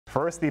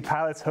First, the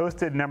Pilots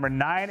hosted number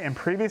 9 and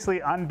previously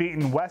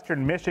unbeaten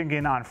Western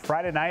Michigan on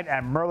Friday night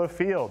at Merlo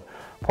Field.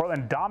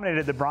 Portland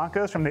dominated the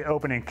Broncos from the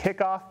opening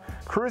kickoff,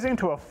 cruising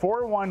to a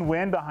 4-1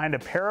 win behind a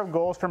pair of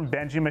goals from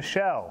Benji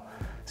Michel.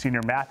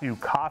 Senior Matthew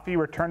Coffey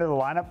returned to the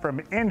lineup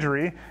from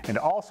injury and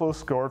also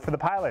scored for the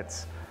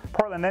Pilots.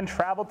 Portland then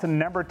traveled to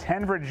number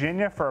 10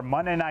 Virginia for a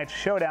Monday night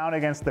showdown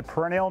against the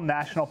perennial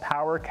national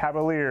power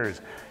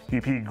Cavaliers.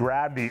 UP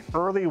grabbed the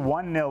early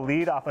 1-0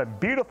 lead off a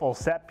beautiful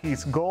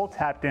set-piece goal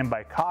tapped in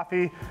by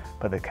Coffey,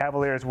 but the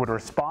Cavaliers would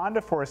respond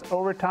to force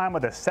overtime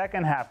with a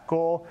second-half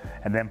goal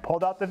and then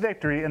pulled out the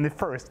victory in the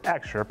first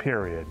extra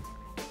period.